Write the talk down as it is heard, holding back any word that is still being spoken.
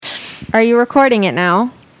Are you recording it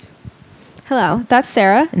now? Hello, that's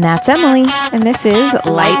Sarah. And that's Emily. And this is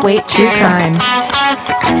Lightweight True Crime.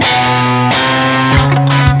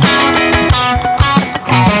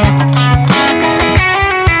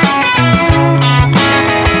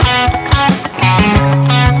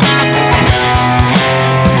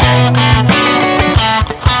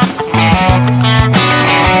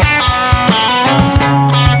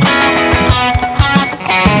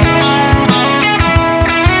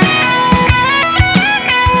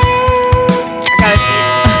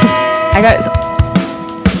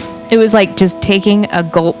 It was like just taking a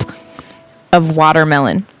gulp of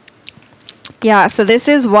watermelon. Yeah, so this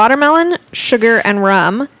is watermelon, sugar, and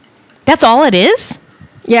rum. That's all it is?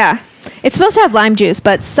 Yeah. It's supposed to have lime juice,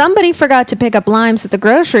 but somebody forgot to pick up limes at the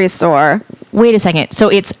grocery store. Wait a second. So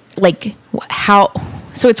it's like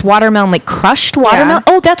so it's watermelon, like crushed watermelon?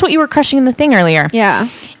 Yeah. Oh, that's what you were crushing in the thing earlier. Yeah.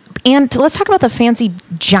 And let's talk about the fancy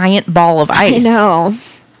giant ball of ice. I know.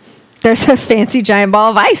 There's a fancy giant ball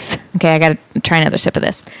of ice. Okay, I got to try another sip of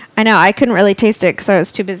this. I know. I couldn't really taste it because I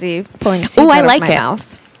was too busy pulling seeds out of my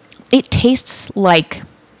mouth. It tastes like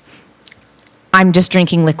I'm just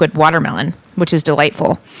drinking liquid watermelon, which is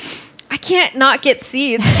delightful. I can't not get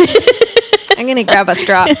seeds. I'm going to grab a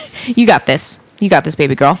straw. You got this. You got this,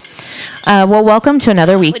 baby girl. Well, welcome to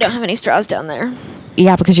another week. We don't have any straws down there.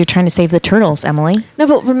 Yeah, because you're trying to save the turtles, Emily. No,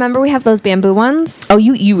 but remember we have those bamboo ones? Oh,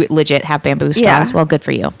 you legit have bamboo straws. Yeah. Well, good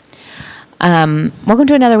for you. Welcome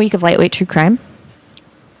to another week of Lightweight True Crime.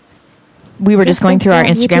 We were just going through our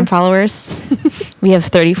Instagram followers. We have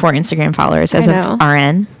 34 Instagram followers as of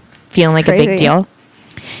RN. Feeling like crazy. A big deal.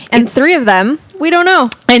 And 3 of them, we don't know.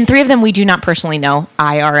 And 3 of them we do not personally know,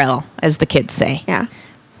 IRL, as the kids say. Yeah.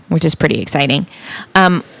 Which is pretty exciting.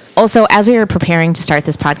 Also, as we were preparing to start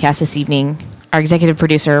this podcast this evening, our executive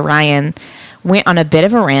producer, Ryan, went on a bit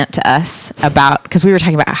of a rant to us about, because we were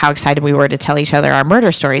talking about how excited we were to tell each other our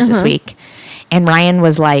murder stories this week. And Ryan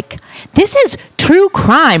was like, this is true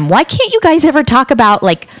crime. Why can't you guys ever talk about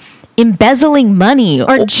like embezzling money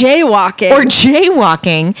or jaywalking?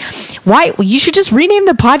 Why? You should just rename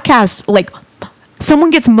the podcast like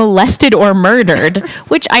someone gets molested or murdered,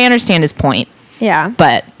 which I understand his point. Yeah.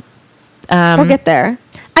 But we'll get there.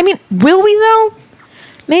 I mean, will we though?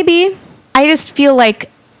 Maybe. I just feel like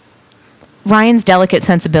Ryan's delicate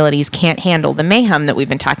sensibilities can't handle the mayhem that we've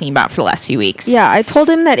been talking about for the last few weeks. Yeah, I told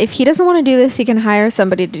him that if he doesn't want to do this, he can hire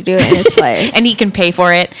somebody to do it in his place. And he can pay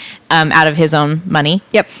for it out of his own money.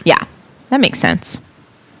 Yep. Yeah, that makes sense.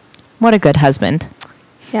 What a good husband.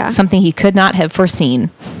 Yeah. Something he could not have foreseen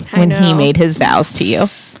when he made his vows to you.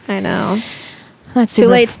 I know. That's too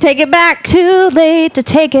late to take it back. Too late to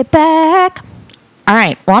take it back. All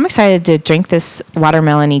right. Well, I'm excited to drink this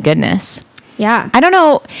watermelon-y goodness. Yeah. I don't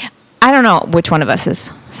know which one of us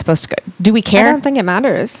is supposed to go. Do we care? I don't think it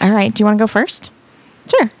matters. All right. Do you want to go first?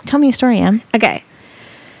 Sure. Tell me a story, Em. Okay.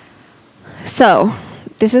 So,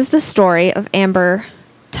 this is the story of Amber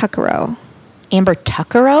Tuccaro. Amber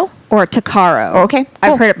Tuccaro? Or Tuccaro. Oh, okay. Cool.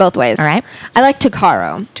 I've heard it both ways. All right. I like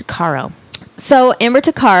Tuccaro. Tuccaro. So, Amber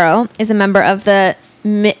Tuccaro is a member of the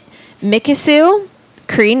Mikisew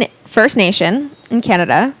Cree First Nation in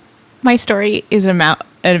Canada. My story is about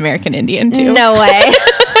an American Indian, too. No way.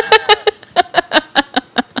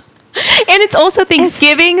 And it's also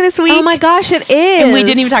Thanksgiving this week. Oh my gosh, it is. And we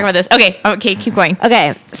didn't even talk about this. Okay, keep going.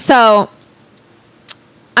 Okay, so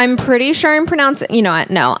I'm pretty sure I'm pronouncing, you know what?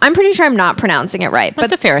 No, I'm pretty sure I'm not pronouncing it right.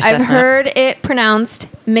 That's a fair assessment. I've heard it pronounced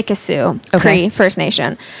Mikisew Cree First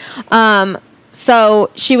Nation. So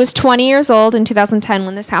she was 20 years old in 2010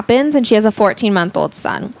 when this happens, and she has a 14-month-old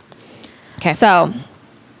son. Okay. So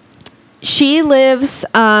she lives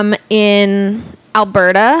in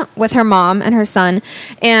Alberta with her mom and her son,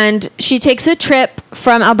 and she takes a trip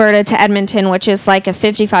from Alberta to Edmonton, which is like a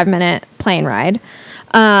 55-minute plane ride.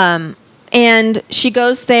 And she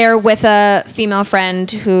goes there with a female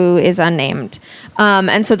friend who is unnamed.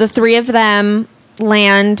 And so the 3 of them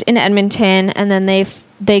land in Edmonton, and then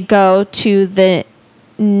they go to the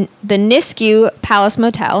Nisku Palace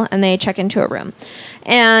Motel, and they check into a room.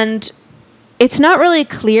 And it's not really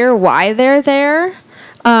clear why they're there.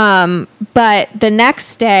 But the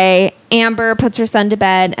next day, Amber puts her son to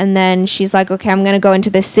bed, and then she's like, okay, I'm going to go into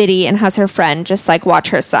the city, and has her friend just like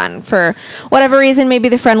watch her son. For whatever reason, maybe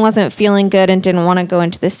the friend wasn't feeling good and didn't want to go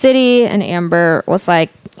into the city, and Amber was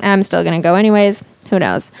like, I'm still going to go anyways. Who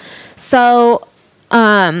knows? So,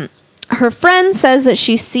 her friend says that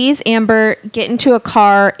she sees Amber get into a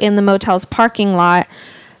car in the motel's parking lot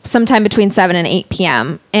sometime between 7 and 8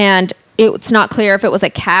 p.m. And it's not clear if it was a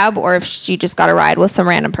cab or if she just got a ride with some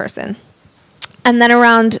random person. And then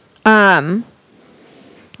around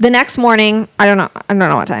the next morning, I don't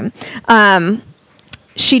know what time.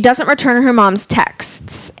 She doesn't return her mom's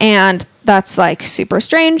texts, and that's like super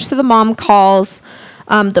strange. So the mom calls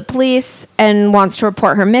the police and wants to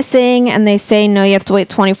report her missing, and they say, no, you have to wait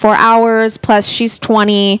 24 hours. Plus, she's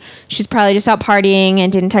 20. She's probably just out partying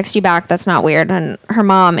and didn't text you back. That's not weird. And her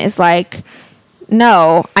mom is like,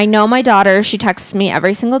 no, I know my daughter. She texts me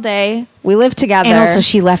every single day. We live together. And also,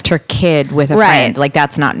 she left her kid with a friend. Like,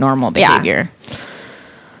 that's not normal behavior. Yeah.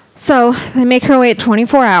 So they make her wait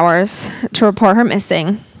 24 hours to report her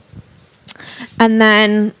missing. And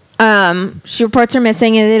then she reports her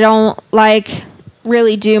missing, and they don't like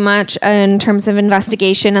really do much in terms of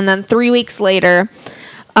investigation. And then 3 weeks later,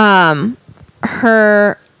 the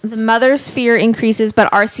mother's fear increases,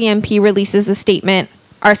 but RCMP releases a statement.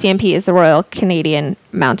 RCMP is the Royal Canadian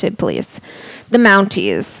Mounted Police, the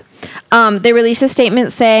Mounties. They release a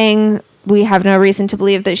statement saying, we have no reason to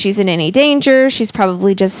believe that she's in any danger. She's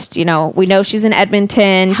probably just, we know she's in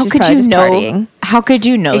Edmonton. How she's could you know? Partying. How could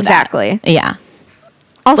you know exactly? That? Yeah.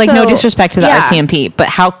 Also, like, no disrespect to the RCMP, but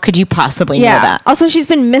how could you possibly know that? Also, she's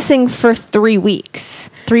been missing for 3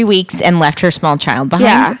 weeks. 3 weeks and left her small child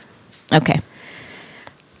behind? Yeah. Okay.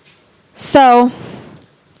 So,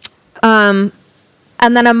 and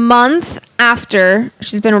then a month after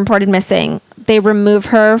she's been reported missing, they remove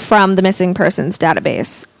her from the missing persons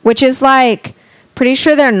database, which is like, pretty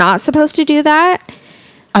sure they're not supposed to do that.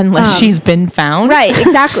 Unless she's been found? Right,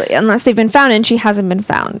 exactly. Unless they've been found, and she hasn't been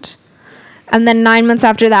found. And then 9 months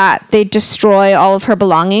after that, they destroy all of her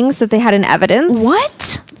belongings that they had in evidence.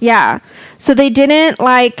 What? Yeah. So they didn't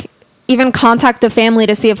even contact the family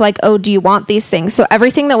to see if oh, do you want these things? So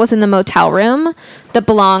everything that was in the motel room that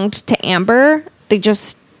belonged to Amber, they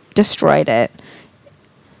just destroyed it.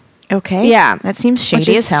 Okay. Yeah. That seems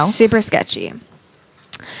shady as hell. Super sketchy.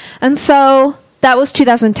 And so that was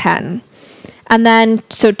 2010. And then,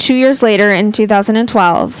 so 2 years later, in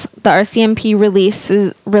 2012, the RCMP released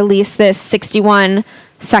this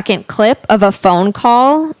 61-second clip of a phone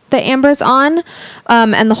call that Amber's on.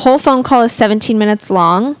 And the whole phone call is 17 minutes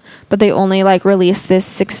long, but they only released this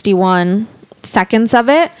 61 seconds of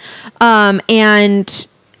it. And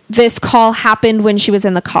this call happened when she was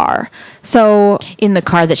in the car. So in the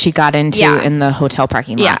car that she got into in the hotel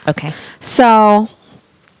parking lot. Yeah. Okay. So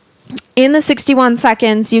in the 61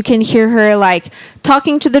 seconds, you can hear her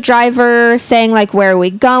talking to the driver, saying where are we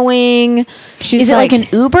going? Is it like an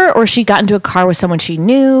Uber, or she got into a car with someone she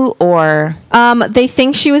knew, or? They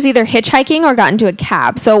think she was either hitchhiking or got into a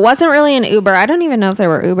cab. So it wasn't really an Uber. I don't even know if there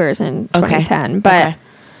were Ubers in 2010, but okay.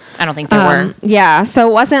 I don't think there were. Yeah. So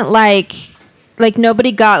it wasn't like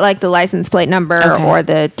nobody got the license plate number or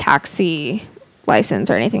the taxi license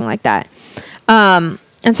or anything like that.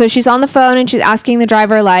 And so she's on the phone and she's asking the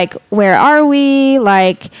driver, where are we?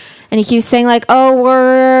 And he keeps saying, oh,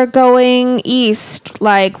 we're going east,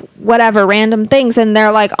 whatever, random things. And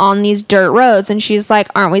they're, on these dirt roads. And she's like,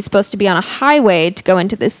 aren't we supposed to be on a highway to go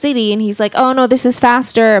into the city? And he's like, oh, no, this is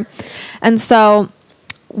faster. And so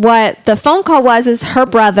what the phone call was is her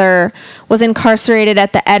brother was incarcerated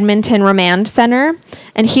at the Edmonton Remand Center.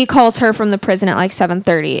 And he calls her from the prison at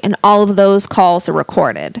 7:30. And all of those calls are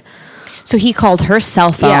recorded. So he called her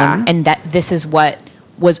cell phone, and that this is what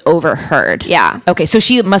was overheard. Yeah. Okay, so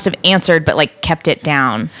she must have answered, but kept it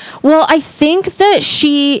down. Well, I think that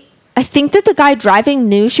the guy driving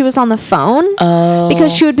knew she was on the phone. Oh.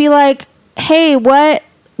 Because she would be like, hey, what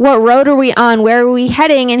road are we on? Where are we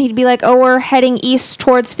heading? And he'd be like, oh, we're heading east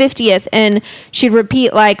towards 50th. And she'd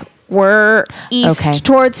repeat we're east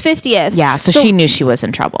towards 50th. Yeah, so she knew she was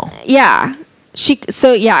in trouble. Yeah. She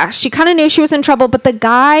kind of knew she was in trouble, but the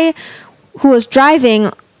guy who was driving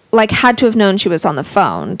had to have known she was on the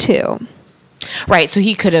phone too. Right, so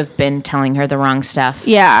he could have been telling her the wrong stuff.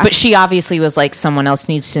 Yeah. But she obviously was someone else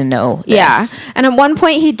needs to know this. Yeah. And at one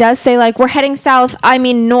point he does say we're heading south, I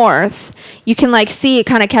mean north. You can see it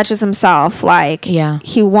kind of catches himself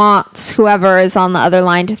he wants whoever is on the other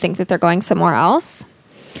line to think that they're going somewhere else.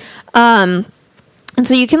 And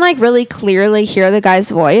so you can really clearly hear the guy's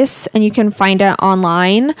voice, and you can find it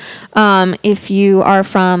online. If you are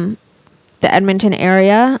from the Edmonton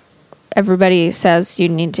area, everybody says you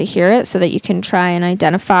need to hear it so that you can try and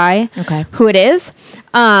identify who it is.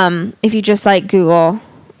 If you just Google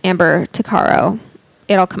Amber Tuccaro,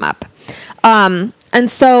 it'll come up. And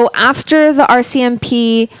so after the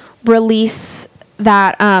RCMP release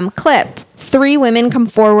that clip, 3 women come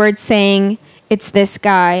forward saying, it's this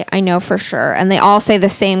guy, I know for sure. And they all say the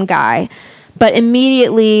same guy. But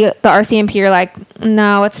immediately the RCMP are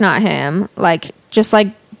no, it's not him. Just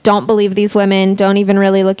don't believe these women. Don't even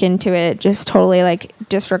really look into it. Just totally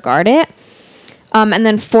disregard it. And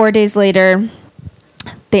then 4 days later,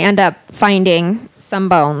 they end up finding some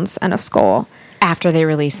bones and a skull. After they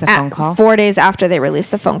released the phone call? 4 days after they released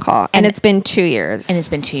the phone call. And it's been 2 years. And it's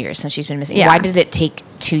been 2 years since she's been missing. Yeah. Why did it take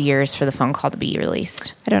 2 years for the phone call to be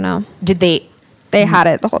released? I don't know. Did they... They had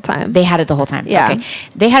it the whole time. They had it the whole time. Yeah. Okay.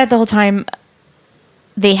 They had it the whole time.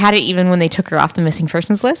 They had it even when they took her off the missing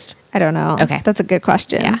persons list? I don't know. Okay. That's a good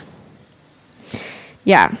question. Yeah.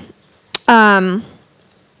 Yeah.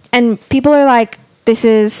 And people are like, this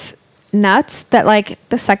is nuts that like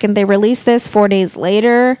the second they release this, 4 days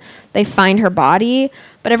later, they find her body.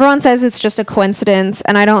 But everyone says it's just a coincidence.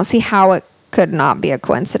 And I don't see how it could not be a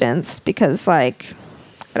coincidence because like,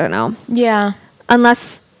 I don't know. Yeah.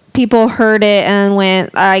 Unless people heard it and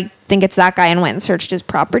went, I think it's that guy, and went and searched his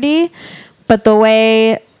property. But the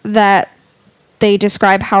way that they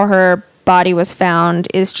describe how her body was found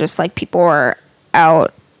is just like people were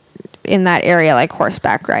out in that area, like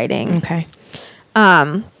horseback riding. Okay.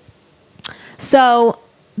 So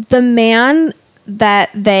the man that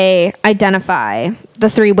they identify, the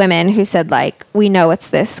 3 women who said like, we know it's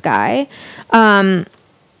this guy.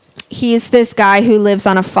 He's this guy who lives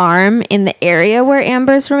on a farm in the area where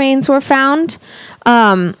Amber's remains were found.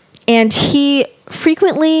 And he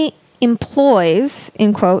frequently employs,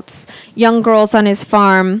 in quotes, young girls on his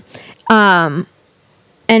farm. And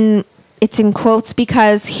it's in quotes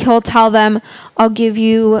because he'll tell them, I'll give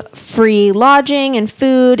you free lodging and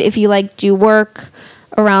food if you like do work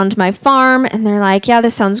around my farm. And they're like, yeah,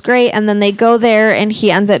 this sounds great. And then they go there and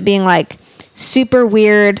he ends up being like super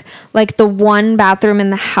weird. Like the one bathroom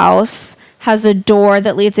in the house has a door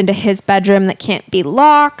that leads into his bedroom that can't be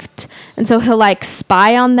locked. And so he'll like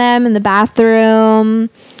spy on them in the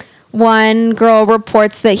bathroom. One girl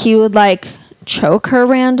reports that he would like choke her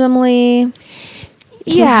randomly.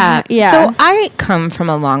 Yeah. Yeah. So I come from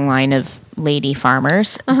a long line of lady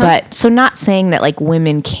farmers, but so not saying that like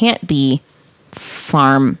women can't be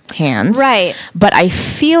farm hands. Right. But I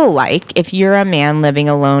feel like if you're a man living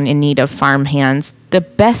alone in need of farm hands, the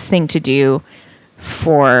best thing to do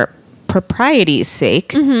for propriety's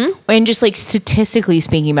sake, and just like statistically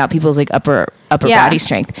speaking about people's like upper Yeah. body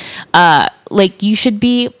strength, like you should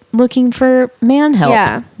be looking for man help.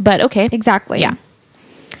 Yeah. But okay. Exactly. Yeah.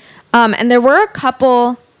 And there were a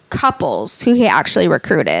couple couples who he actually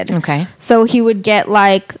recruited. Okay. So he would get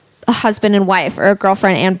like a husband and wife or a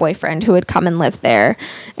girlfriend and boyfriend who would come and live there.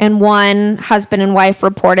 And one husband and wife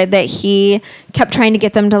reported that he kept trying to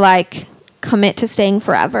get them to like commit to staying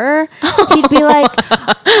forever. He'd be like,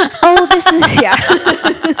 oh, this is, yeah.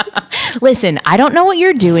 Listen, I don't know what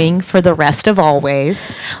you're doing for the rest of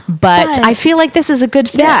always, but I feel like this is a good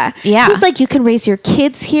fit. Yeah. Yeah. He's like, you can raise your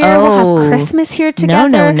kids here. We'll Oh. have Christmas here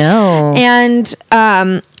together. No. And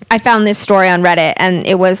I found this story on Reddit, and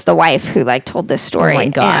it was the wife who like told this story. Oh my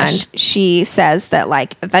gosh. And she says that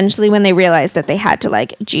like eventually when they realized that they had to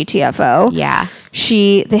like GTFO, Yeah.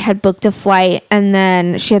 they had booked a flight, and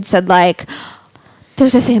then she had said like,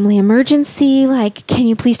 there's a family emergency. Like, can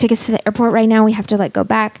you please take us to the airport right now? We have to like go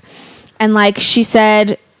back. And like she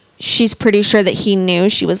said, she's pretty sure that he knew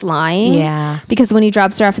she was lying. Yeah. Because when he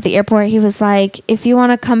drops her off at the airport, he was like, if you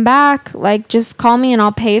want to come back, like just call me and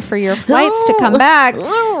I'll pay for your flights to come back.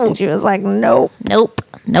 And she was like, nope. Nope.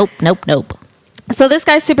 So this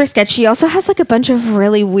guy's super sketchy. He also has like a bunch of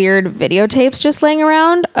really weird videotapes just laying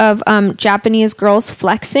around of Japanese girls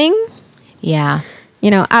flexing. Yeah.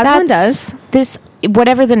 You know, as one does. This,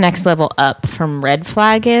 whatever the next level up from red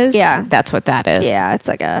flag is. Yeah. That's what that is. Yeah, it's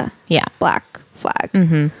like a black flag.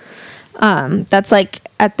 Mm-hmm. That's like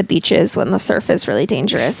at the beaches when the surf is really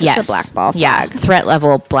dangerous. Yes. It's a black ball Yeah. flag. Threat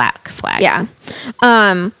level black flag. Yeah.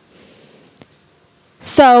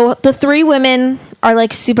 So the 3 women are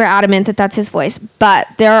like super adamant that that's his voice, but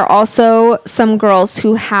there are also some girls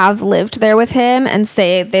who have lived there with him and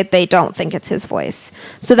say that they don't think it's his voice.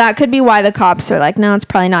 So that could be why the cops are like, no, it's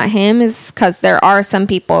probably not him, is because there are some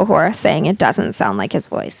people who are saying it doesn't sound like his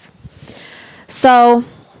voice. So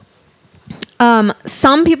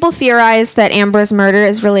some people theorize that Amber's murder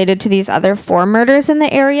is related to these other 4 murders in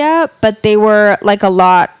the area, but they were like a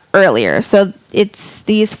lot earlier. So it's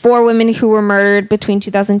these 4 women who were murdered between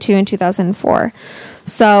 2002 and 2004.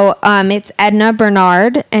 So it's Edna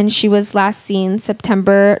Bernard, and she was last seen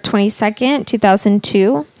September 22nd,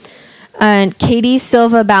 2002. And Katie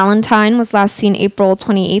Silva Ballantyne was last seen April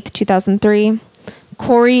 28th, 2003.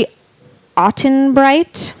 Corey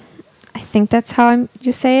Ottenbright, I think that's how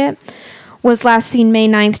you say it, was last seen May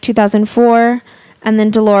 9th, 2004. And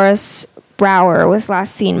then Dolores Brower was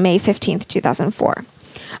last seen May 15th, 2004.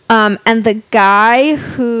 And the guy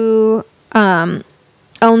who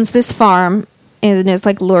owns this farm and is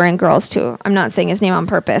like luring girls to, I'm not saying his name on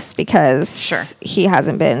purpose because he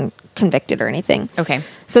hasn't been convicted or anything. Okay.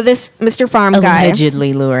 So this Mr. Farm guy,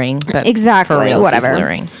 Allegedly luring, but exactly, for real, whatever,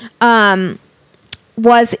 luring.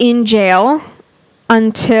 was in jail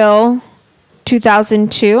until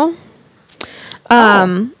 2002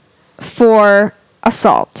 for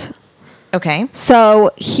assault. Okay.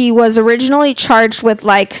 So he was originally charged with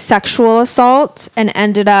like sexual assault and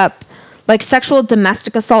ended up like sexual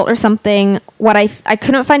domestic assault or something. What I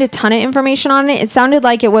couldn't find a ton of information on it. It sounded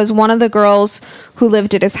like it was one of the girls who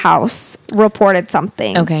lived at his house reported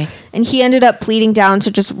something. Okay. And he ended up pleading down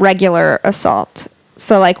to just regular assault.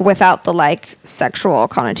 So like without the like sexual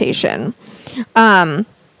connotation.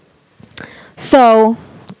 So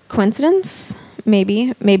coincidence?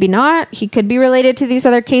 Maybe, maybe not. He could be related to these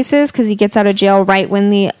other cases because he gets out of jail right when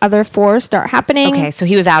the other four start happening. Okay, so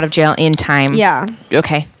he was out of jail in time. Yeah.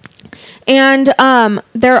 Okay. And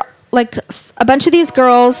there like a bunch of these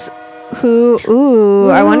girls who,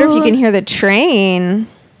 I wonder if you can hear the train.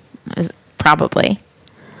 Probably.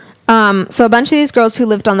 So a bunch of these girls who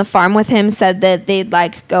lived on the farm with him said that they'd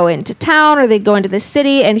like go into town or they'd go into the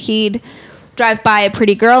city and he'd drive by a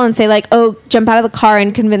pretty girl and say like, oh, jump out of the car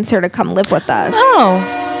and convince her to come live with us. Oh.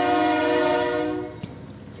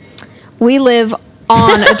 We live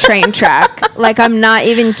on a train track. Like, I'm not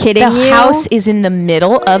even kidding you. The house is in the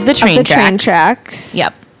middle of the train tracks. Train tracks.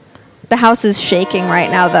 Yep. The house is shaking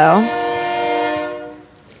right now, though.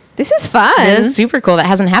 This is fun. This is super cool. That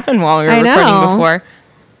hasn't happened while we were recording before.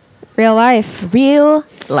 Real life. Real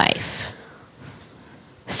life.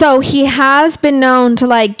 So he has been known to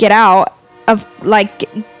like get out of like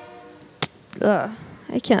I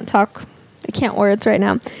can't talk. I can't words right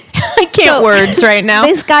now. I can't words right now.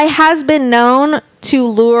 This guy has been known to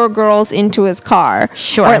lure girls into his car.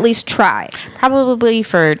 Sure. Or at least try. Probably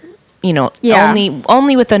for,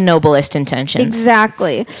 only with the noblest intentions.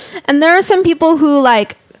 Exactly. And there are some people who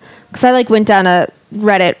like, because I like went down a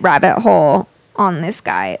Reddit rabbit hole on this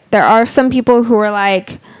guy. There are some people who are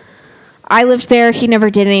like, I lived there. He never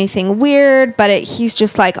did anything weird, but he's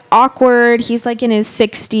just like awkward. He's like in his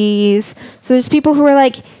 60s. So there's people who are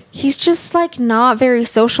like, he's just like not very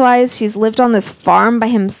socialized. He's lived on this farm by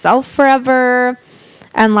himself forever.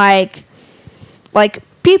 And like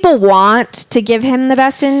people want to give him the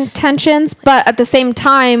best intentions, but at the same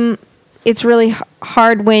time, it's really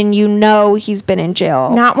hard when you know he's been in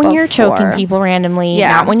jail. Not when you're choking people randomly.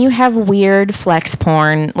 Yeah. Not when you have weird flex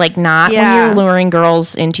porn. Like, not when you're luring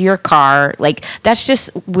girls into your car. Like, that's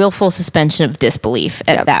just willful suspension of disbelief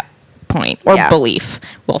at that point. Or belief.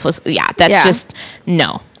 Willful. Yeah, that's just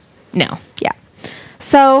no. Yeah.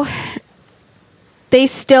 So, they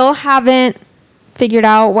still haven't figured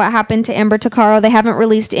out what happened to Amber Tuccaro. They haven't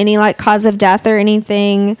released any, like, cause of death or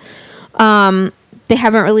anything. They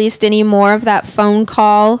haven't released any more of that phone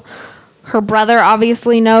call. Her brother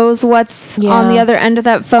obviously knows what's on the other end of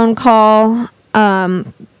that phone call.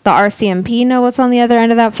 The RCMP know what's on the other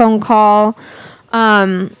end of that phone call.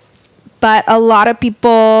 But a lot of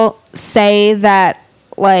people say that,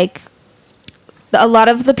 like, a lot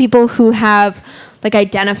of the people who have, like,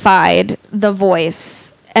 identified the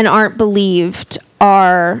voice and aren't believed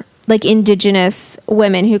are, like, indigenous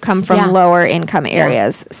women who come from lower income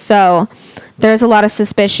areas. So there's a lot of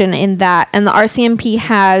suspicion in that. And the RCMP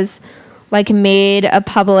has, like, made a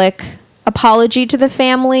public apology to the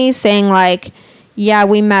family saying, like, yeah,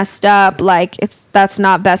 we messed up. Like, that's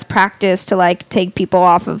not best practice to, like, take people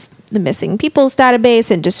off of the missing people's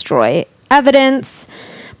database and destroy evidence.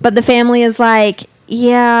 But the family is like,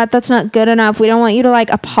 yeah, that's not good enough. We don't want you to,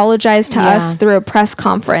 like, apologize to us through a press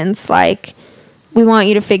conference. Like, we want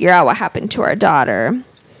you to figure out what happened to our daughter.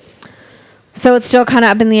 So it's still kind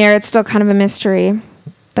of up in the air. It's still kind of a mystery.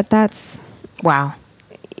 But that's... Wow.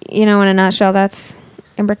 In a nutshell, that's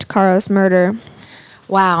Amber Tuccaro's murder.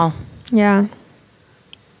 Wow. Yeah.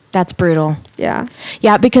 That's brutal. Yeah.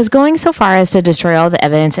 Yeah, because going so far as to destroy all the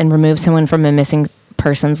evidence and remove someone from a missing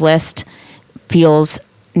persons list feels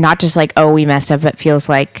not just like, oh, we messed up, but feels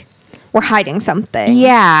like... we're hiding something.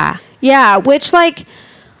 Yeah. Yeah, which, like...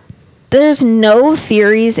 there's no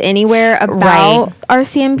theories anywhere about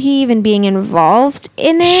RCMP even being involved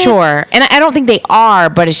in it. Sure. And I don't think they are,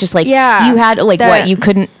 but it's just like, you had, like, what, you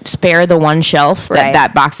couldn't spare the one shelf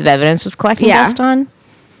that box of evidence was collecting dust on?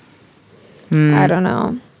 I don't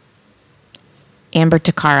know. Amber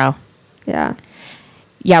Tuccaro. Yeah.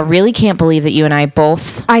 Yeah, really can't believe that you and I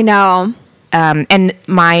both... I know. And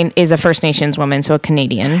mine is a First Nations woman, so a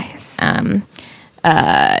Canadian. Nice.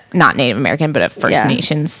 Not Native American, but a First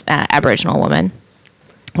Nations Aboriginal woman.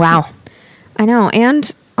 Wow. I know.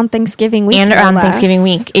 And on Thanksgiving week. And on Thanksgiving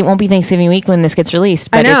week. It won't be Thanksgiving week when this gets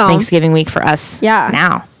released, but it's Thanksgiving week for us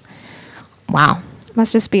now. Wow.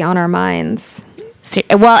 Must just be on our minds.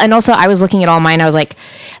 Well, and also I was looking at all mine. I was like,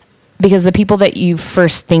 because the people that you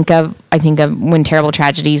first think of, I think of when terrible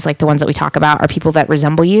tragedies, like the ones that we talk about, are people that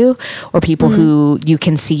resemble you or people who you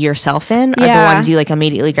can see yourself in, are the ones you like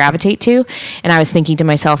immediately gravitate to. And I was thinking to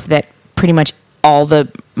myself that pretty much all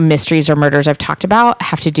the mysteries or murders I've talked about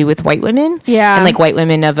have to do with white women. Yeah. And like white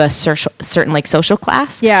women of a certain like social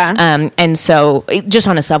class. Yeah. And so just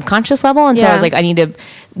on a subconscious level. And so I was like, I need to,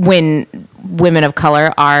 when women of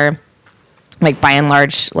color are like by and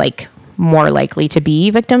large, like more likely to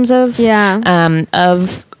be victims of violent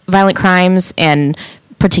crimes, and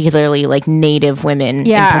particularly like Native women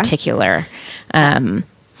in particular. Have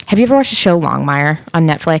you ever watched the show Longmire on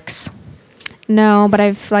Netflix? No, but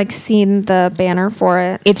I've like seen the banner for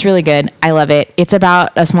it. It's really good. I love it. It's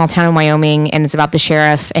about a small town in Wyoming, and it's about the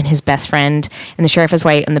sheriff and his best friend. And the sheriff is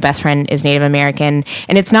white and the best friend is Native American.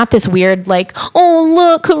 And it's not this weird like, oh,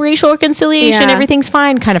 look, racial reconciliation, everything's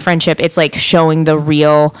fine kind of friendship. It's like showing the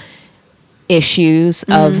real issues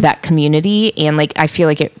of that community, and like I feel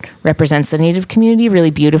like it represents the Native community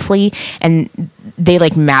really beautifully, and they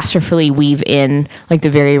like masterfully weave in like the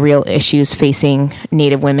very real issues facing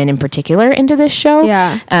Native women in particular into this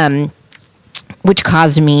show. Which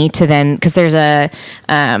caused me to then, because there's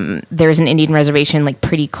an Indian reservation like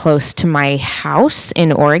pretty close to my house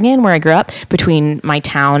in Oregon where I grew up, between my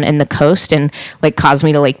town and the coast, and like caused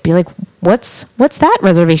me to like be like, what's that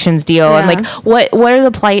reservation's deal? And like what are the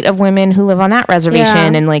plight of women who live on that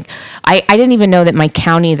reservation? And like I didn't even know that my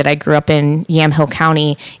county that I grew up in, Yamhill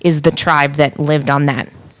County, is the tribe that lived on that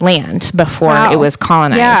land before it was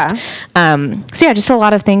colonized. So yeah, just a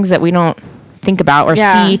lot of things that we don't think about or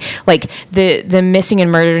see, like the missing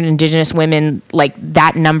and murdered Indigenous women, like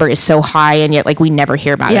that number is so high, and yet like we never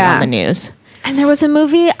hear about it on the news. And there was a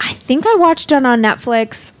movie, I think I watched it on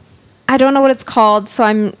Netflix. I don't know what it's called,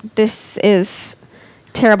 so this is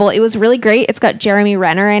terrible. It was really great. It's got Jeremy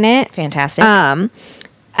Renner in it. Fantastic. And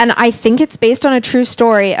I think it's based on a true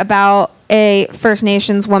story about a First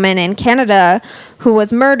Nations woman in Canada who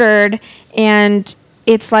was murdered, and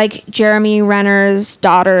it's like Jeremy Renner's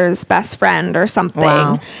daughter's best friend or something.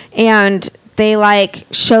 Wow. And they like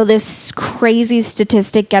show this crazy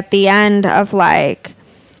statistic at the end of like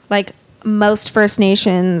most First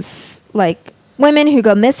Nations like women who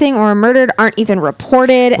go missing or are murdered aren't even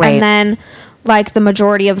reported. Right. And then like the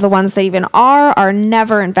majority of the ones that even are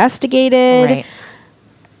never investigated. Right.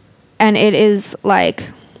 And it is like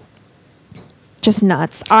just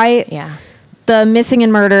nuts. The Missing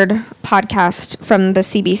and Murdered podcast from the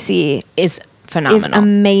CBC is phenomenal. Is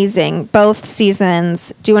amazing. Both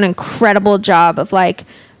seasons do an incredible job of like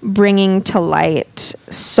bringing to light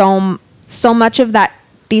so much of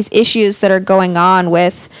these issues that are going on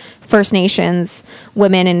with First Nations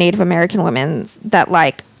women and Native American women that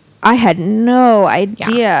like I had no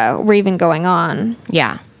idea were even going on.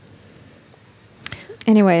 Yeah.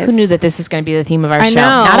 Anyways. Who knew that this was going to be the theme of our show?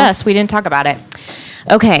 Know. Not us. We didn't talk about it.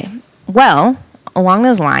 Okay. Well, along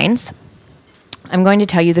those lines, I'm going to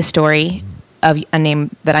tell you the story of a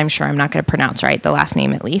name that I'm sure I'm not going to pronounce right, the last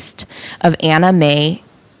name at least, of Anna Mae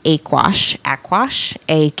Aquash, Aquash.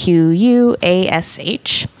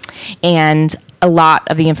 And a lot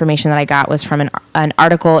of the information that I got was from an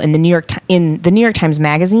article in the New York Times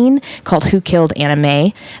Magazine called "Who Killed Anna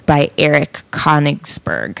Mae" by Eric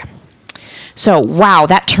Konigsberg. So wow,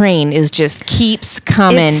 that train keeps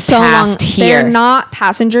coming so past long. here. They're not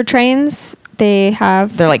passenger trains. They're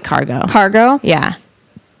like cargo. Yeah.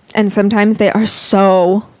 And sometimes they are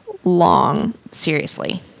so long.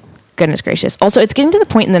 Seriously. Goodness gracious. Also, it's getting to the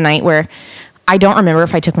point in the night where I don't remember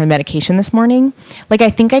if I took my medication this morning. Like, I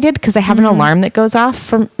think I did because I have an alarm that goes off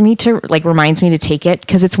for me to, like, reminds me to take it.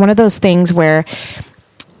 Because it's one of those things where,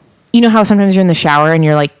 you know how sometimes you're in the shower and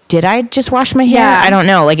you're like, did I just wash my hair? Yeah. I don't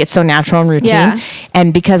know. Like, it's so natural and routine. Yeah.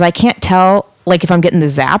 And because I can't tell, like, if I'm getting the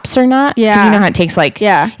zaps or not. Yeah. Because you know how it takes, like,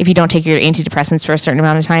 if you don't take your antidepressants for a certain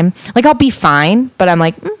amount of time. Like, I'll be fine, but I'm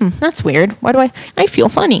like, that's weird. Why do I feel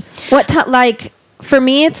funny. For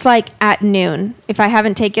me, it's like at noon. If I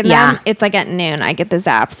haven't taken them, it's like at noon. I get the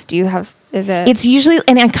zaps. It's usually,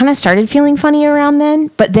 and I kind of started feeling funny around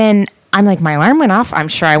then, but then I'm like, my alarm went off. I'm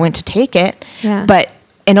sure I went to take it. Yeah.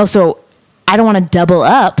 And also, I don't want to double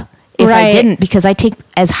up if I didn't, because I take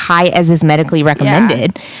as high as is medically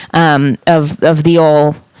recommended of the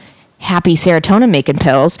old happy serotonin making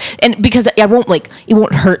pills. And because it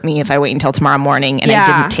won't hurt me if I wait until tomorrow morning and I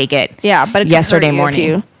didn't take it but it yesterday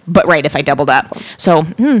morning. But if I doubled up. So,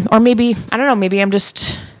 or maybe, I don't know, maybe I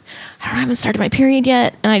haven't started my period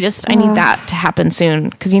yet. And I need that to happen soon.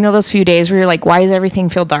 Because you know those few days where you're like, why does everything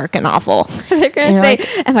feel dark and awful? They're going to say,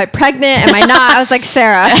 am I pregnant? Am I not? I was like,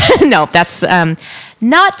 Sarah. No, that's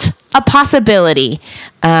not a possibility.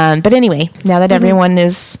 But anyway, now that everyone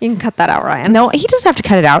is... You can cut that out, Ryan. No, he doesn't have to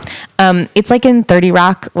cut it out. It's like in 30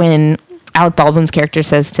 Rock when Alec Baldwin's character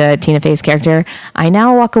says to Tina Fey's character, I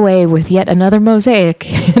now walk away with yet another mosaic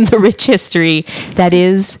in the rich history that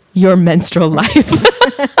is your menstrual life.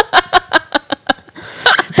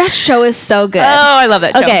 That show is so good. Oh, I love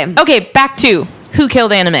that show. Okay, back to Who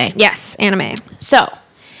Killed Anna May. Yes, Anime. So,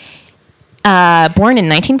 born in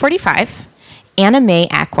 1945, Anna May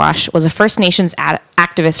Aquash was a First Nations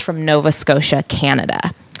activist from Nova Scotia,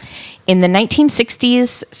 Canada. In the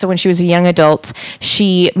 1960s, so when she was a young adult,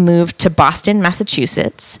 she moved to Boston,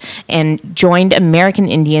 Massachusetts, and joined American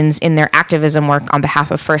Indians in their activism work on behalf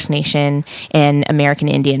of First Nation and American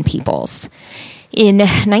Indian peoples. In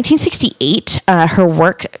 1968, her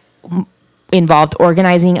work involved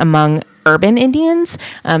organizing among urban Indians,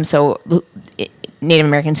 Native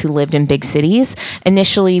Americans who lived in big cities,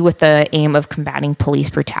 initially with the aim of combating police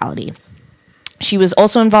brutality. She was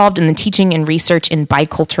also involved in the Teaching and Research in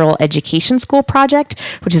Bicultural Education School project,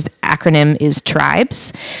 which is the acronym is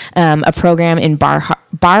TRIBES, a program in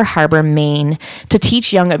Bar Harbor, Maine, to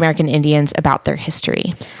teach young American Indians about their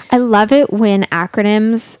history. I love it when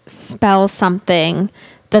acronyms spell something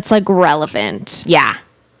that's like relevant. Yeah.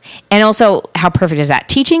 And also, how perfect is that?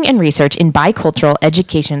 Teaching and Research in Bicultural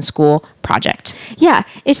Education School project. Yeah.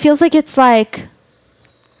 It feels like it's like...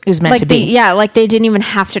 It was meant to be. Like they didn't even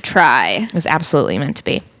have to try. It was absolutely meant to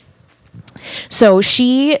be. So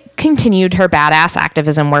she continued her badass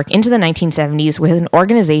activism work into the 1970s with an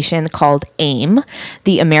organization called AIM,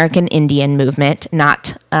 the American Indian Movement,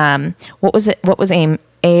 not, what was it? What was AIM?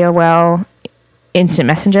 AOL Instant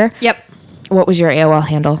Messenger? Yep. What was your AOL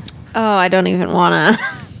handle? Oh, I don't even want to.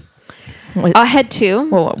 I had two.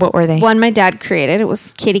 What were they? One my dad created. It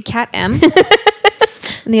was Kitty Cat M.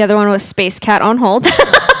 And the other one was Space Cat on hold.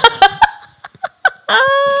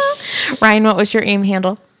 Ryan, what was your AIM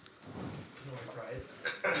handle?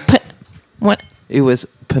 What? It was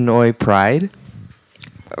Pinoy Pride.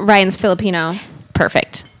 Ryan's Filipino.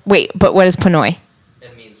 Perfect. Wait, but what is Pinoy?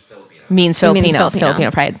 It means Filipino. Means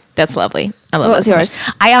Filipino pride. That's lovely. I love What was yours?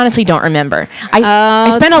 I honestly don't remember. I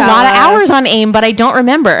spent a tell lot of hours us. on AIM, but I don't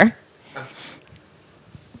remember.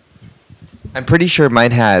 I'm pretty sure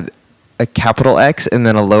mine had a capital X and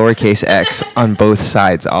then a lowercase x on both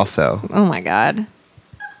sides also. Oh my God.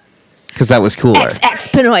 Because that was cooler. XX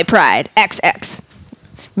Pinoy Pride. XX.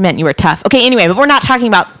 Meant you were tough. Okay, anyway, but we're not talking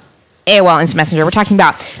about AOL Instant Messenger. We're talking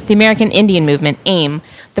about the American Indian Movement, AIM,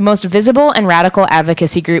 the most visible and radical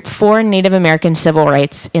advocacy group for Native American civil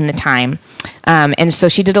rights in the time. And so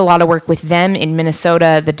she did a lot of work with them in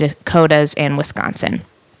Minnesota, the Dakotas, and Wisconsin.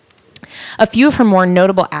 A few of her more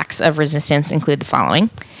notable acts of resistance include the following.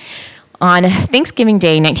 On Thanksgiving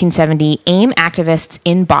Day, 1970, AIM activists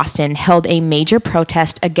in Boston held a major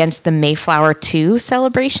protest against the Mayflower II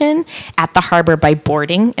celebration at the harbor by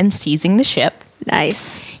boarding and seizing the ship.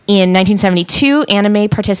 Nice. In 1972, Anna May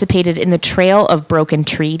participated in the Trail of Broken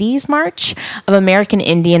Treaties March of American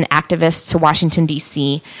Indian activists to Washington,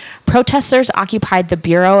 D.C. Protesters occupied the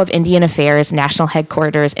Bureau of Indian Affairs national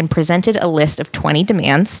headquarters and presented a list of 20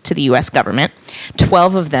 demands to the U.S. government,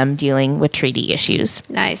 12 of them dealing with treaty issues.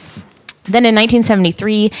 Nice. Then in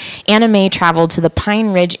 1973, Anna May traveled to the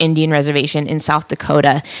Pine Ridge Indian Reservation in South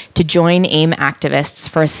Dakota to join AIM activists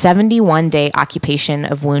for a 71-day occupation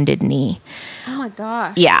of Wounded Knee. Oh my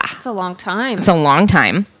gosh. Yeah. It's a long time. It's a long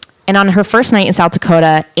time. And on her first night in South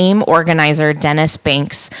Dakota, AIM organizer Dennis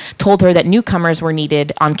Banks told her that newcomers were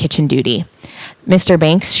needed on kitchen duty. Mr.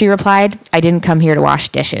 Banks, she replied, I didn't come here to wash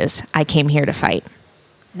dishes. I came here to fight.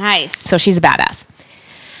 Nice. So she's a badass.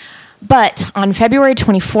 But on February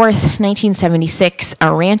 24th, 1976,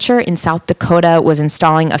 a rancher in South Dakota was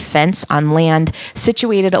installing a fence on land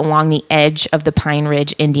situated along the edge of the Pine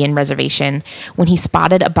Ridge Indian Reservation when he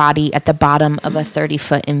spotted a body at the bottom of a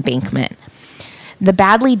 30-foot embankment. The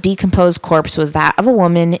badly decomposed corpse was that of a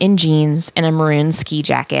woman in jeans and a maroon ski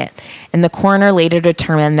jacket, and the coroner later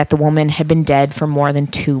determined that the woman had been dead for more than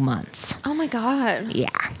 2 months. Oh my God. Yeah.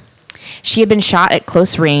 She had been shot at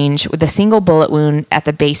close range with a single bullet wound at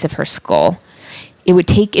the base of her skull. It would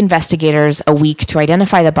take investigators a week to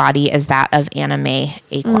identify the body as that of Anna May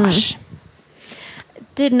Aquash.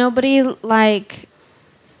 Did nobody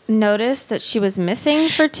notice that she was missing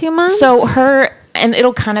for 2 months? So and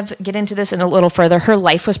it'll kind of get into this in a little further, her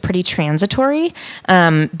life was pretty transitory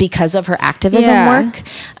because of her activism work.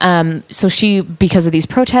 So she, because of these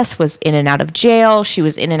protests, was in and out of jail. She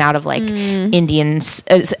was in and out of Indian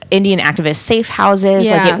activist safe houses.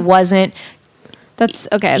 Yeah. Like it wasn't. That's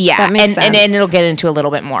okay. Yeah, that makes sense. and it'll get into a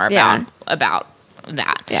little bit more about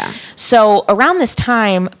that. Yeah. So around this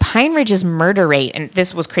time, Pine Ridge's murder rate, and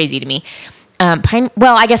this was crazy to me.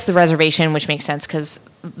 I guess the reservation, which makes sense because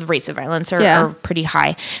the rates of violence are pretty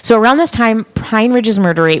high. So around this time, Pine Ridge's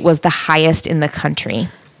murder rate was the highest in the country.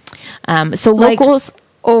 So locals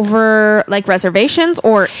over like reservations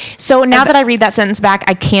or so now that I read that sentence back,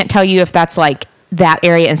 I can't tell you if that's like that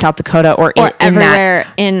area in South Dakota or everywhere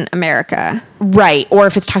in America, right? Or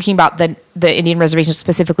if it's talking about the Indian reservation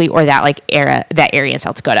specifically, or that area in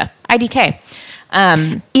South Dakota. IDK.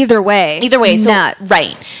 Either way. So, nuts.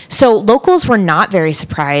 right. So locals were not very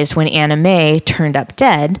surprised when Anna Mae turned up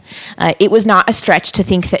dead. It was not a stretch to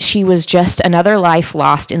think that she was just another life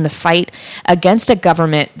lost in the fight against a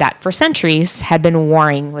government that for centuries had been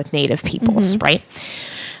warring with Native peoples, right?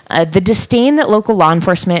 The disdain that local law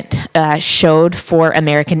enforcement showed for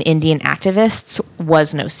American Indian activists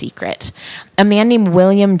was no secret. A man named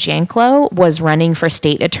William Janklow was running for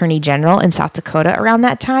state attorney general in South Dakota around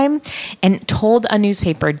that time and told a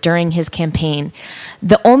newspaper during his campaign,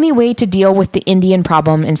 the only way to deal with the Indian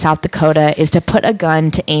problem in South Dakota is to put a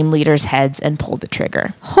gun to aim leaders' heads and pull the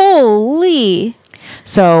trigger. Holy.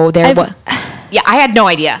 So there was... Yeah, I had no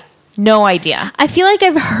idea. No idea. I feel like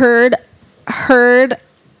I've heard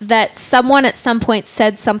that someone at some point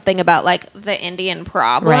said something about like the Indian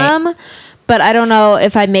problem, right. But I don't know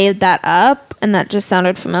if I made that up and that just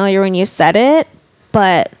sounded familiar when you said it,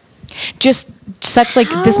 but just such like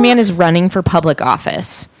this man is running for public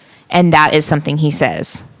office and that is something he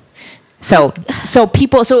says. So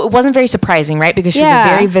it wasn't very surprising, right? Because she was a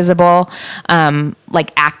very visible,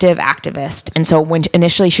 active activist. And so when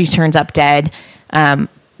initially she turns up dead,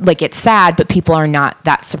 it's sad, but people are not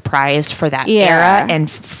that surprised for that era and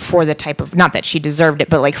for the type of, not that she deserved it,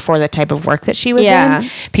 but like for the type of work that she was in,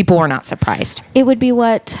 people were not surprised. It would be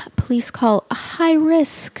what police call a high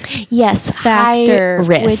risk high factor,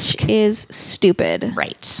 risk. Which is stupid.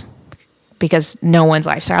 Right. Because no one's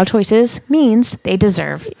lifestyle choices means they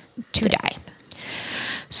deserve to die.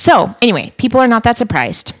 So anyway, people are not that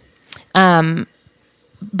surprised.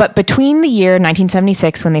 But between the year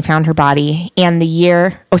 1976, when they found her body, and the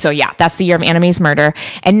year... that's the year of Anna Mae's murder.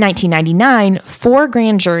 And 1999, 4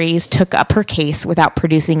 grand juries took up her case without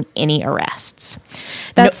producing any arrests.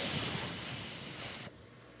 That's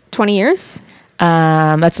 20 years?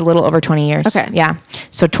 That's a little over 20 years. Okay. Yeah.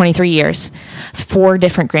 So 23 years. 4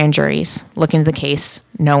 different grand juries look into the case.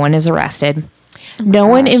 No one is arrested. No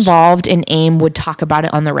one involved in AIM would talk about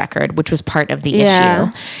it on the record, which was part of the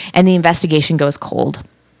issue. And the investigation goes cold.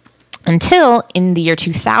 Until in the year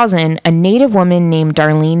 2000, a Native woman named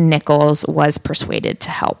Darlene Nichols was persuaded to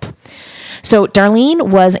help. So Darlene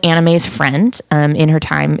was Anna Mae's friend in her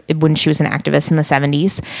time when she was an activist in the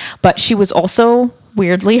 70s, but she was also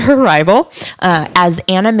weirdly her rival, as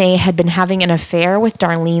Anna Mae had been having an affair with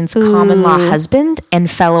Darlene's common law husband and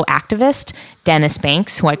fellow activist, Dennis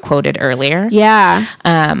Banks, who I quoted earlier. Yeah.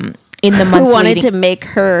 In the months who wanted to make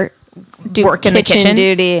her do work in the kitchen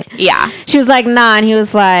duty. Yeah. She was like, nah, and he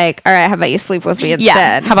was like, all right, how about you sleep with me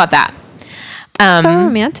instead? Yeah, how about that? So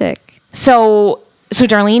romantic. So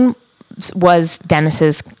Darlene was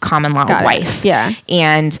Dennis's common law wife. Yeah.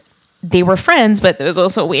 And they were friends, but it was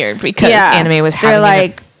also weird because Anna Mae was having... They're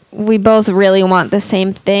like, we both really want the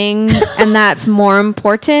same thing, and that's more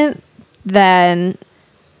important than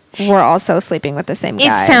we're also sleeping with the same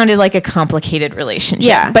guy. It sounded like a complicated relationship.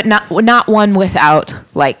 Yeah. But not one without,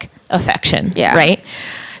 affection. Yeah. Right?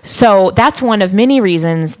 So that's one of many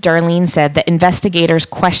reasons Darlene said that investigators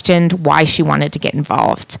questioned why she wanted to get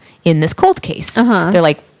involved in this cold case. They're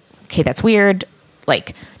like, okay, that's weird.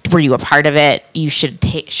 Were you a part of it? You should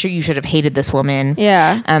have hated this woman.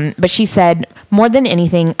 Yeah. But she said, more than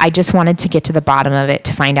anything, I just wanted to get to the bottom of it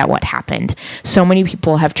to find out what happened. So many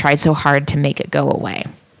people have tried so hard to make it go away.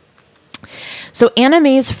 So Anna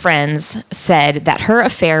Mae's friends said that her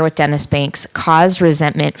affair with Dennis Banks caused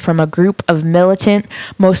resentment from a group of militant,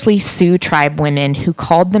 mostly Sioux tribe women who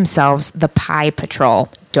called themselves the Pie Patrol.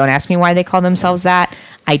 Don't ask me why they call themselves that.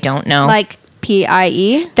 I don't know.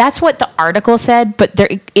 PIE? That's what the article said, but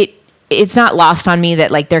it's not lost on me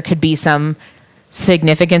that there could be some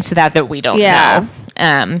significance to that we don't know.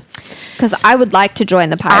 Because I would like to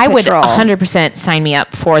join the Pie Patrol. I would 100% sign me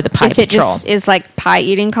up for the Pie Patrol. If it just is pie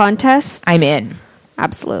eating contests, I'm in.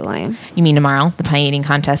 Absolutely. You mean tomorrow, the pie eating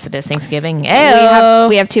contest that is Thanksgiving? We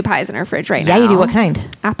have 2 pies in our fridge right now. Yeah, you do. What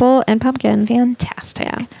kind? Apple and pumpkin. Fantastic.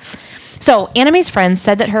 Yeah. So Anna Mae's friends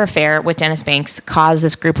said that her affair with Dennis Banks caused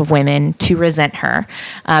this group of women to resent her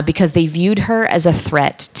because they viewed her as a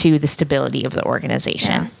threat to the stability of the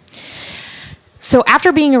organization. Yeah. So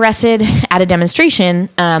after being arrested at a demonstration,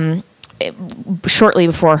 shortly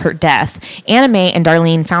before her death, Anna Mae and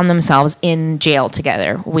Darlene found themselves in jail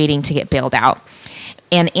together, waiting to get bailed out.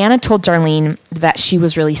 And Anna told Darlene that she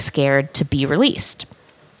was really scared to be released.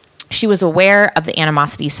 She was aware of the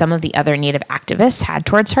animosity some of the other Native activists had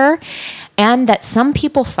towards her, and that some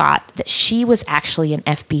people thought that she was actually an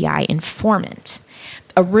FBI informant.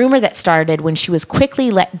 A rumor that started when she was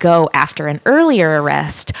quickly let go after an earlier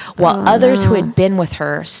arrest, while others who had been with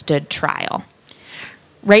her stood trial.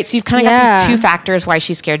 Right? So you've kind of got these two factors why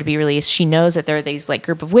she's scared to be released. She knows that there are these like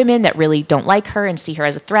group of women that really don't like her and see her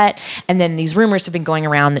as a threat. And then these rumors have been going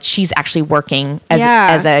around that she's actually working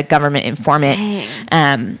as a government informant.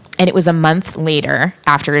 And it was a month later,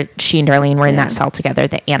 after she and Darlene were in that cell together,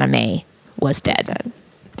 that Anna Mae was dead.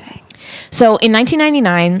 Dang. So in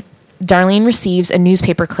 1999, Darlene receives a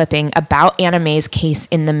newspaper clipping about Anna Mae's case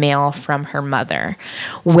in the mail from her mother,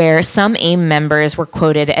 where some AIM members were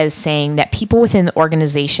quoted as saying that people within the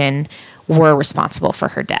organization were responsible for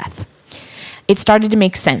her death. It started to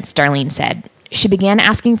make sense, Darlene said. She began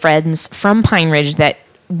asking friends from Pine Ridge that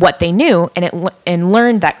what they knew, and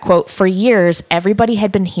learned that, quote, for years, everybody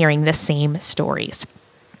had been hearing the same stories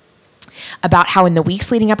about how in the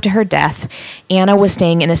weeks leading up to her death, Anna was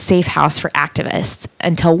staying in a safe house for activists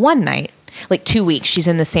until one night, like 2 weeks, she's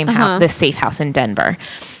in the same house, this safe house in Denver.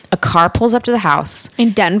 A car pulls up to the house.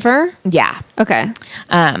 In Denver? Yeah. Okay.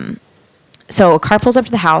 So a car pulls up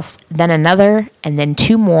to the house, then another, and then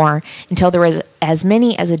two more, until there was as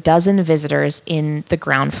many as a dozen visitors in the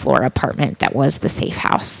ground floor apartment that was the safe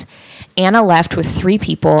house. Anna left with 3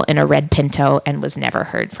 people in a red Pinto and was never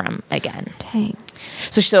heard from again. Dang.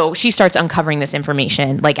 So she starts uncovering this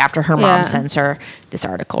information, like after her mom sends her this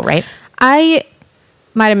article, right? I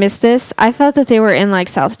might have missed this. I thought that they were in like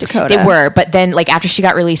South Dakota. They were, but then like after she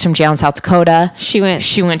got released from jail in South Dakota, She went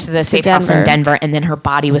to the safe house in Denver, and then her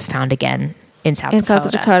body was found again in South Dakota.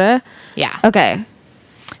 South Dakota? Yeah. Okay.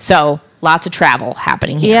 So lots of travel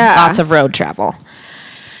happening here. Yeah. Lots of road travel.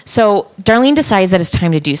 So Darlene decides that it's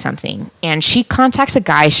time to do something, and she contacts a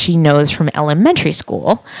guy she knows from elementary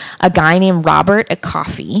school, a guy named Robert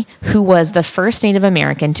Acoffey, who was the first Native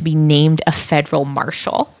American to be named a federal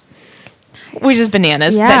marshal, which is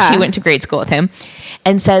bananas that she went to grade school with him,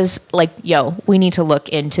 and says, like, yo, we need to look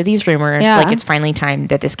into these rumors. Yeah. Like, it's finally time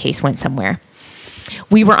that this case went somewhere.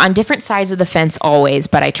 We were on different sides of the fence always,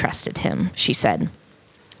 but I trusted him, she said.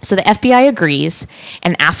 So the FBI agrees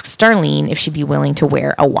and asks Darlene if she'd be willing to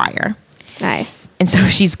wear a wire. Nice. And so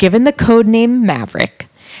she's given the code name Maverick.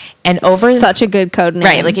 And Such a good code name.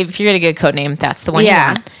 Right, like if you're going to get a code name, that's the one you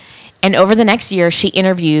want. And over the next year, she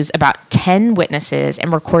interviews about 10 witnesses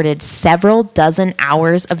and recorded several dozen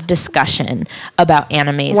hours of discussion about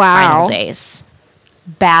Anna Mae's final days.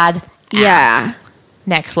 Bad ass.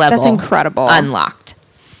 Next level. That's incredible. Unlocked.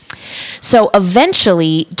 So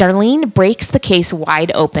eventually, Darlene breaks the case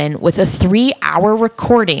wide open with a 3-hour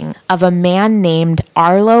recording of a man named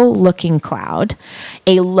Arlo Looking Cloud,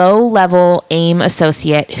 a low-level AIM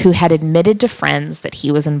associate who had admitted to friends that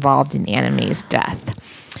he was involved in Anna Mae's death.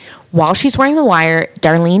 While she's wearing the wire,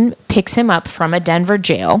 Darlene picks him up from a Denver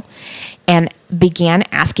jail and began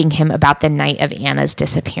asking him about the night of Anna's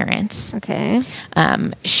disappearance. Okay.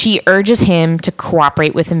 She urges him to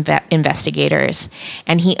cooperate with investigators,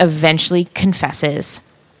 and he eventually confesses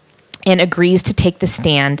and agrees to take the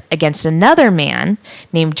stand against another man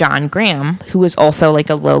named John Graham, who was also like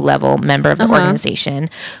a low-level member of the organization,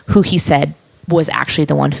 who he said was actually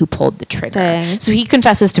the one who pulled the trigger. Dang. So he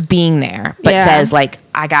confesses to being there, but says, like,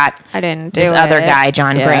 I didn't do this other it. guy,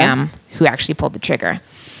 John Graham, who actually pulled the trigger.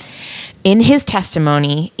 In his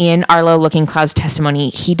testimony, in Arlo Looking Cloud's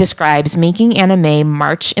testimony, he describes making Anna Mae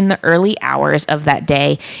march in the early hours of that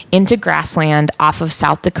day into grassland off of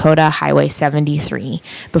South Dakota Highway 73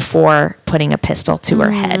 before putting a pistol to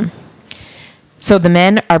her head. So the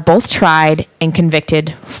men are both tried and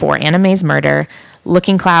convicted for Anna Mae's murder,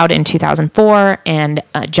 Looking Cloud in 2004 and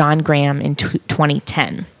John Graham in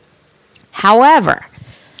 2010. However,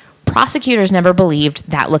 prosecutors never believed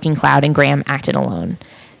that Looking Cloud and Graham acted alone.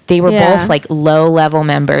 They were both like low-level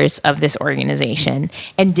members of this organization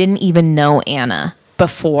and didn't even know Anna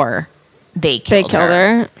before they killed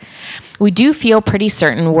her. We do feel pretty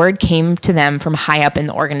certain word came to them from high up in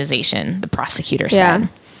the organization, the prosecutor said.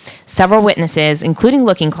 Several witnesses, including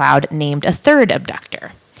Looking Cloud, named a third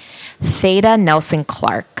abductor, Theda Nelson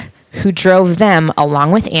Clark, who drove them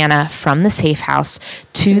along with Anna from the safe house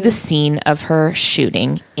to the scene of her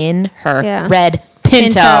shooting in her red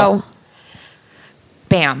Pinto.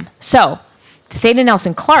 Bam. So Theda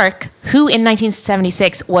Nelson Clark, who in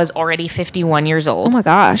 1976 was already 51 years Oh old, my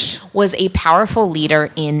gosh. was a powerful leader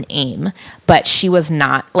in AIM, but she was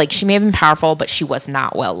not, like, she may have been powerful, but she was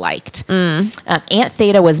not well liked. Aunt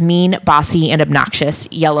Theda was mean, bossy, and obnoxious,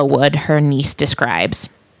 Yellowwood, her niece describes.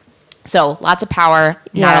 So lots of power,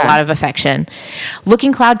 not Yeah. a lot of affection.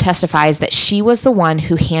 Looking Cloud testifies that she was the one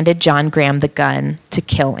who handed John Graham the gun to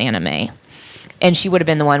kill Anna Mae. And she would have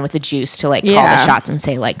been the one with the juice to like call the Yeah. shots and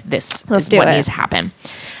say like, this Let's is do what it. needs to happen.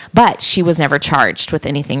 But she was never charged with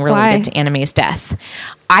anything related Why? to Anna Mae's death.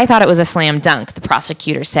 I thought it was a slam dunk, the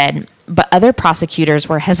prosecutor said, but other prosecutors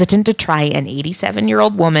were hesitant to try an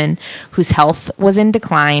 87-year-old woman whose health was in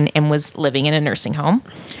decline and was living in a nursing home,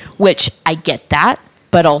 which I get that,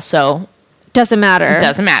 but also Doesn't matter.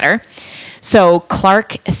 doesn't matter. So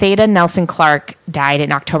Theda Nelson Clark died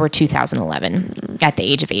in October 2011 at the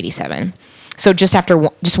age of 87. So just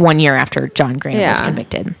 1 year after John Graham was Yeah.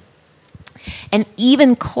 convicted. And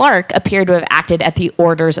even Clark appeared to have acted at the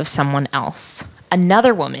orders of someone else.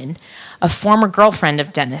 Another woman, a former girlfriend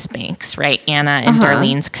of Dennis Banks, right? Anna and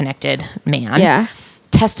Darlene's connected man, Yeah.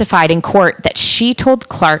 testified in court that she told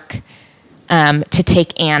Clark to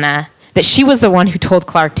take Anna, that she was the one who told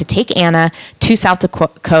Clark to take Anna to South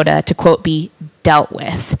Dakota to, quote, be dealt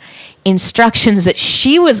with. Instructions that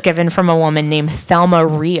she was given from a woman named Thelma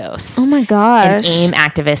Rios. Oh my An gosh. AIM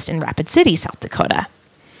activist in Rapid City, South Dakota.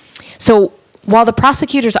 So while the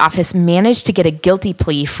prosecutor's office managed to get a guilty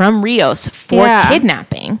plea from Rios for Yeah.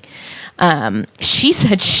 kidnapping, she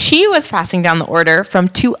said she was passing down the order from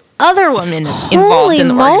two other women involved in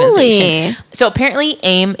the organization. moly. So apparently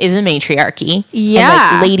AIM is a matriarchy.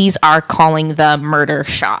 Yeah. And like ladies are calling the murder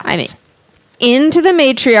shots. I mean, into the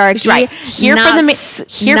matriarchy. Right. Here for not the s-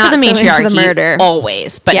 here not for the so into matriarchy the murder.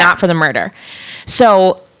 always, but Yeah. not for the murder.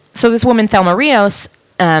 So this woman Thelma Rios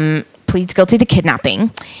pleads guilty to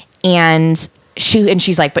kidnapping, and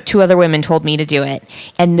she's like, but two other women told me to do it,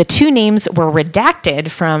 and the two names were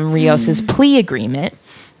redacted from Rios's plea agreement,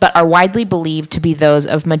 but are widely believed to be those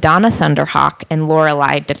of Madonna Thunderhawk and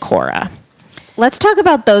Lorelei Decora. Let's talk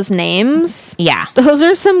about those names. Yeah. Those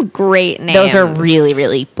are some great names. Those are really,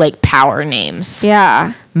 really like power names.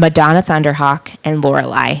 Yeah. Madonna Thunderhawk and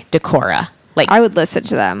Lorelei Decora. Like, I would listen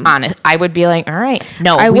to them. honest, I would be like, all right,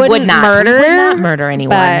 no, I we would wouldn't not murder, we would not murder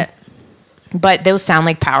anyone. but But those sound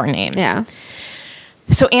like power names. yeah.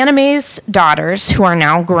 So Anna Mae's daughters, who are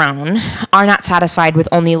now grown, are not satisfied with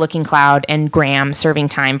only Looking Cloud and Graham serving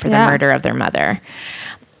time for the Yeah. murder of their mother.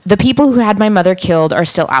 The people who had my mother killed are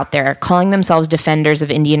still out there, calling themselves defenders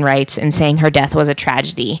of Indian rights and saying her death was a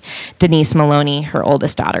tragedy, Denise Maloney, her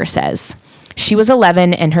oldest daughter, says. She was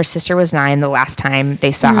 11 and her sister was 9 the last time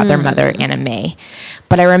they saw their mother, Anna Mae.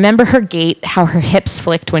 But I remember her gait, how her hips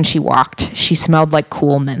flicked when she walked. She smelled like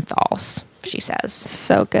cool menthols, she says.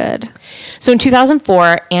 So good. So in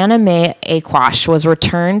 2004, Anna Mae Aquash was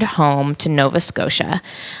returned home to Nova Scotia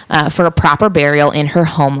for a proper burial in her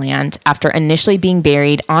homeland after initially being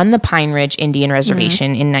buried on the Pine Ridge Indian Reservation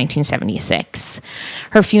in 1976.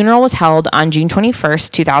 Her funeral was held on June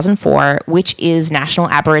 21st, 2004, which is National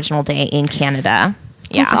Aboriginal Day in Canada.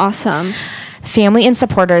 That's awesome. Family and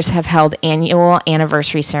supporters have held annual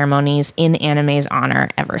anniversary ceremonies in Anna Mae's honor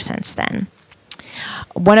ever since then.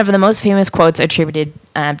 One of the most famous quotes attributed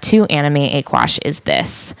to Anna Mae Aquash is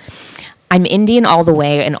this: "I'm Indian all the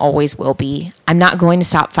way and always will be. I'm not going to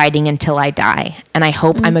stop fighting until I die. And I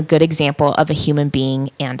hope I'm a good example of a human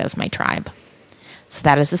being and of my tribe." So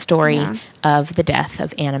that is the story of the death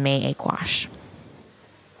of Anna Mae Aquash.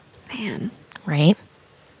 Man. Right?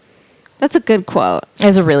 That's a good quote.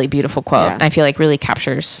 It's a really beautiful quote. Yeah. And I feel like really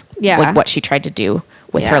captures Yeah. like what she tried to do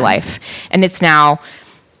with her Yeah. life. And it's now,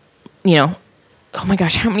 you know, oh my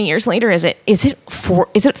gosh, how many years later is it? Is it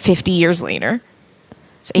 50 years later?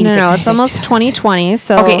 It's 86, No, it's 96, almost 2020.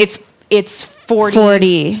 So Okay, it's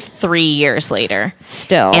 43 years later.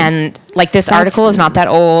 still. And like this article is not that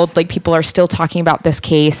old. Like people are still talking about this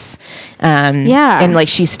case. Yeah. And like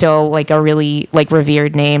she's still like a really like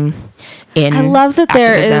revered name in I love that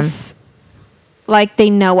there activism. is, like, they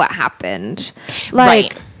know what happened. Like,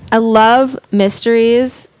 Right. I love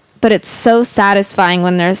mysteries, but it's so satisfying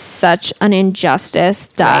when there's such an injustice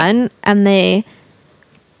done and they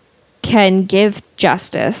can give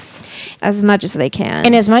justice as much as they can.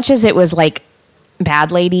 And as much as it was like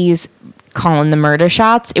bad ladies calling the murder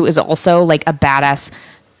shots, it was also like a badass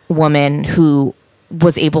woman who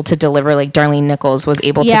was able to deliver, like Darlene Nichols was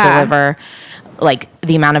able to deliver like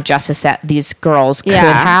the amount of justice that these girls could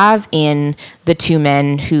have in the two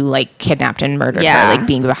men who like kidnapped and murdered her, like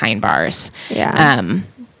being behind bars. Yeah.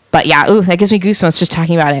 But yeah, ooh, that gives me goosebumps just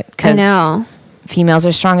talking about it. I know. Females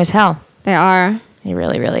are strong as hell. They are. They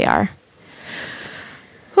really, really are.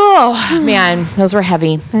 Oh, man. Those were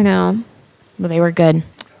heavy, I know. but they were good.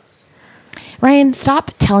 Ryan,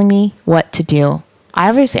 stop telling me what to do.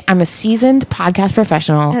 I'm a seasoned podcast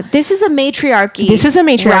professional. This is a matriarchy. This is a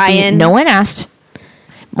matriarchy. Ryan. No one asked.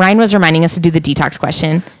 Ryan was reminding us to do the detox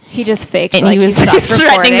question. He just faked And like he was stopped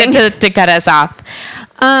threatening recording. to cut us off.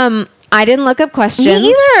 I didn't look up questions.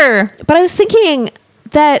 Me either. But I was thinking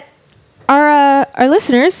that our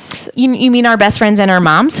listeners, You mean our best friends and our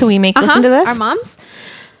moms who we make listen to this? our moms,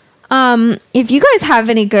 if you guys have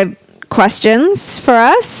any good questions for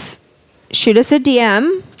us, shoot us a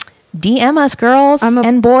DM. DM us, girls I'm a-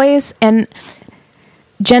 and boys and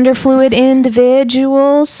gender fluid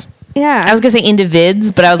individuals. Yeah. I was going to say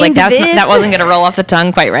individs, but I was like, that Individs. wasn't going to roll off the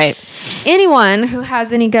tongue quite right. Anyone who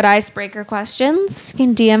has any good icebreaker questions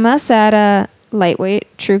can DM us at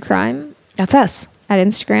Lightweight True Crime That's us. at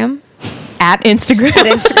Instagram. At Instagram. At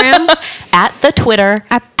Instagram. At the Twitter.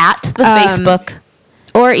 At the Facebook.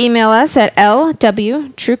 Or email us at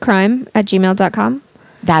lwtruecrime@gmail.com.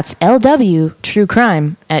 That's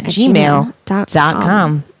lwtruecrime at gmail.com.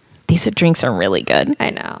 gmail.com. These drinks are really good.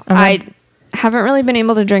 I know. Uh-huh. I haven't really been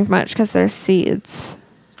able to drink much because there's seeds.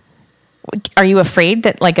 Are you afraid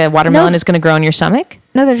that like a watermelon No. is going to grow in your stomach?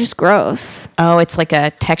 No, they're just gross. Oh, it's like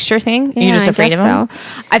a texture thing? Yeah, You're just I afraid of guess them?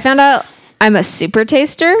 so. I found out I'm a super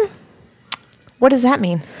taster. What does that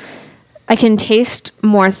mean? I can taste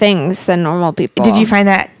more things than normal people. Did you find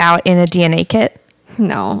that out in a DNA kit?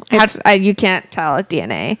 No, How- you can't tell at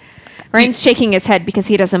DNA. Ryan's shaking his head because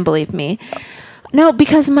he doesn't believe me. No,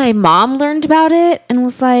 because my mom learned about it and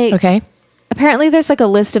was like, Okay. apparently there's like a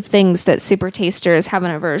list of things that super tasters have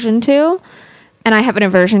an aversion to. And I have an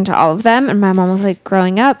aversion to all of them. And my mom was like,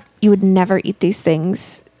 growing up, you would never eat these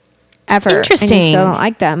things ever. And Interesting. you still don't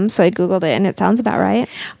like them. So I Googled it and it sounds about right.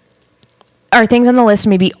 Are things on the list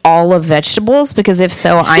maybe all of vegetables? Because if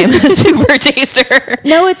so, I am a super taster.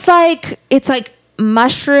 No, it's like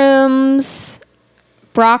mushrooms,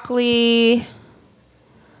 broccoli.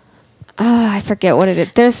 Oh, I forget what it is.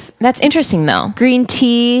 There's That's interesting though. green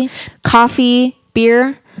tea, coffee,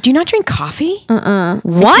 beer. Do you not drink coffee? What?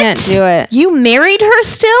 I can't do it. You married her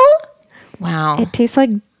still? Wow. It tastes like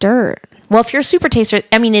dirt. Well, if you're a super taster,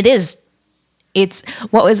 I mean, it is. It's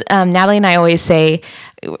what was Natalie and I always say.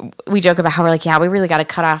 We joke about how we're like, yeah, we really got to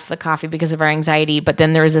cut off the coffee because of our anxiety. But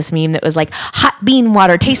then there was this meme that was like, hot bean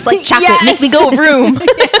water tastes like chocolate. Yes. Make me go vroom.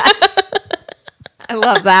 I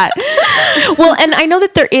love that. Well, and I know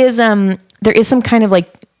that there is some kind of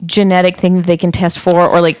like genetic thing that they can test for,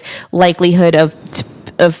 or like likelihood of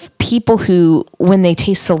people who, when they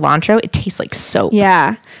taste cilantro, it tastes like soap.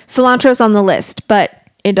 Yeah. Cilantro's on the list, but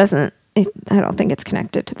it doesn't. I don't think it's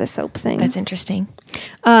connected to the soap thing. That's interesting.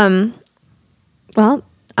 Well,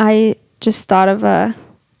 I just thought of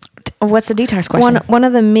What's the detox question? one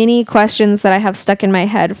of the many questions that I have stuck in my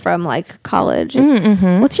head from like college. Is,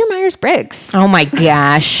 what's your Myers-Briggs? Oh my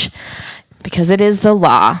gosh. Because it is the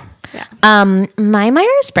law. Yeah. My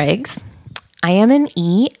Myers-Briggs, I am an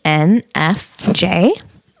ENFJ.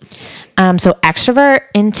 So extrovert,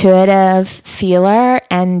 intuitive, feeler,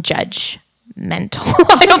 and judgmental.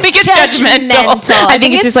 I don't think it's judgmental. Judgmental. I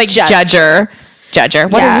think it's just like judger. What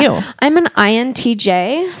are you? I'm an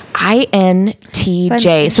INTJ.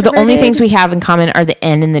 INTJ. So So the only introverted. things we have in common are the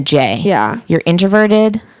N and the J. Yeah. You're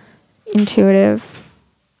introverted. Intuitive.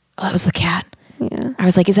 Oh, that was the cat. Yeah. I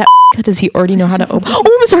was like, is that does he already know how to open? Oh,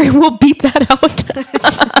 I'm sorry. We'll beep that out.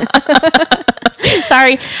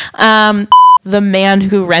 Sorry. The man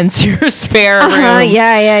who rents your spare room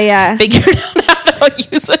Yeah. figured out how to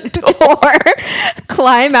use a door. Or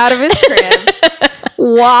climb out of his crib.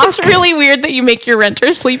 Walk. It's really weird that you make your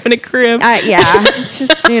renter sleep in a crib. Yeah. It's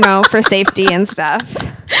just, for safety and stuff.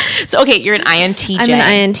 So, okay, you're an INTJ. I'm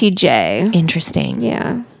an INTJ. Interesting.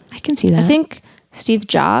 Yeah. I can see that. I think Steve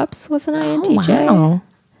Jobs was an INTJ. Wow.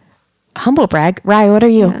 Humble brag. Rye, what are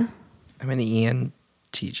you? Yeah. I'm an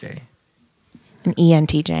ENTJ. An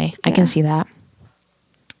ENTJ. I can see that.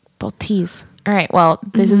 Both T's. All right. Well,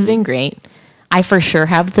 this has been great. I for sure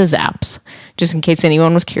have the zaps, just in case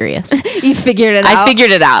anyone was curious. You figured it out. I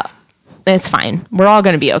figured it out. It's fine. We're all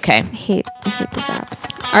going to be okay. I hate these apps.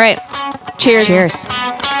 All right. Cheers. Cheers.